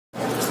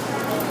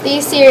The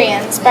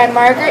Assyrians by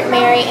Margaret,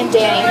 Mary, and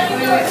Danny.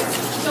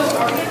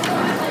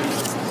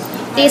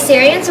 The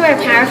Assyrians were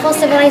a powerful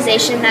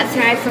civilization that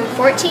thrived from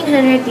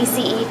 1400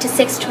 BCE to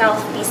 612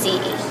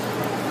 BCE.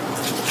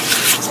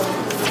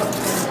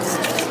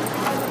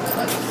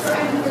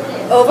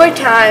 Over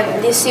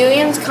time, the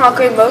Assyrians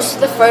conquered most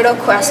of the Fertile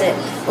Crescent,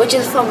 which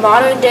is from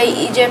modern-day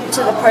Egypt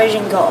to the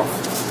Persian Gulf.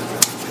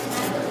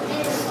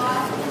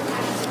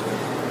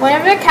 One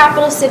of their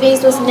capital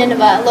cities was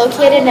Nineveh,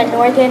 located in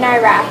northern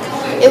Iraq.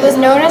 It was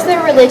known as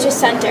their religious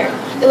center.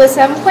 It was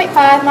 7.5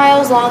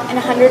 miles long and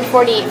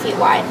 148 feet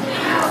wide.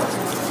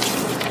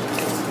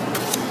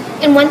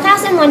 In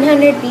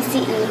 1100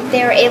 BCE,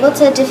 they were able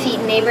to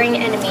defeat neighboring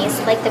enemies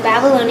like the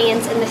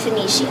Babylonians and the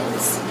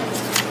Phoenicians.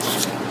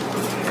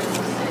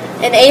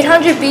 In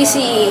 800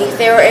 BCE,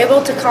 they were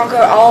able to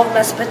conquer all of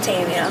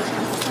Mesopotamia.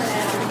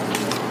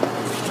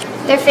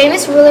 Their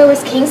famous ruler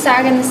was King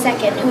Sargon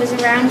II, who was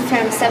around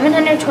from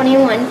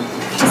 721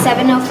 to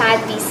 705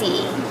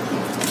 BCE.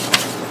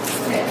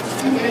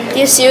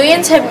 The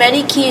Assyrians had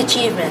many key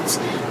achievements.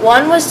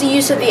 One was the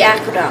use of the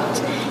aqueduct.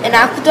 An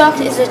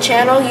aqueduct is a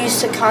channel used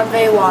to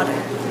convey water.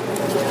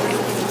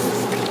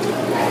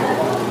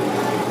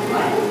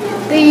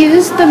 They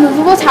used the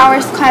movable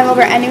towers to climb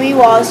over enemy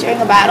walls during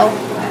a battle.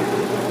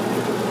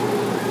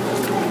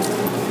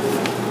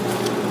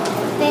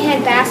 They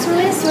had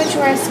basilisks, which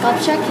were a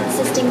sculpture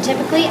consisting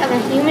typically of a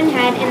human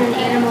head and an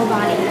animal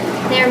body.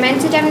 They were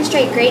meant to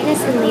demonstrate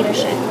greatness and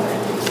leadership.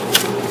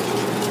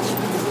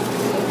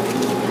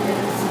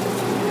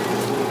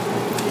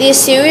 The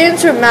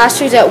Assyrians were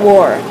masters at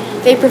war.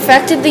 They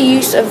perfected the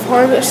use of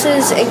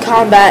horses in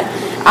combat,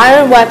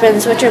 iron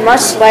weapons, which are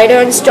much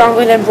lighter and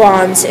stronger than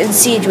bronze, and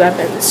siege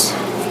weapons.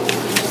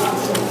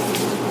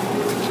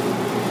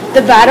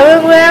 The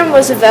battering ram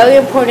was a very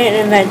important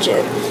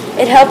invention.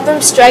 It helped them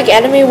strike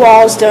enemy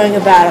walls during a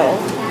battle.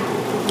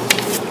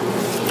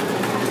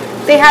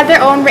 They had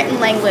their own written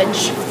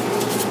language.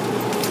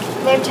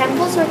 Their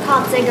temples were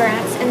called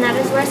ziggurats, and that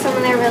is where some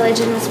of their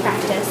religion was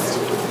practiced.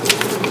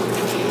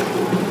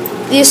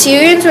 The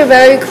Assyrians were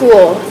very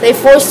cruel. They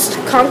forced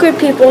conquered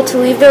people to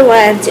leave their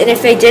lands, and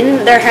if they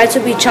didn't, their heads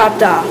would be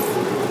chopped off.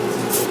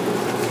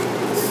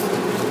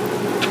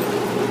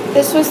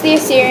 This was the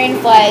Assyrian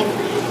flag.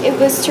 It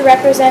was to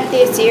represent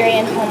the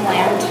Assyrian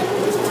homeland.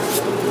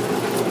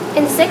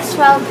 In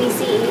 612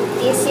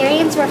 BCE, the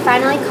Assyrians were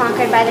finally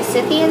conquered by the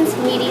Scythians,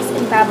 Medes,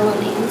 and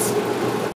Babylonians.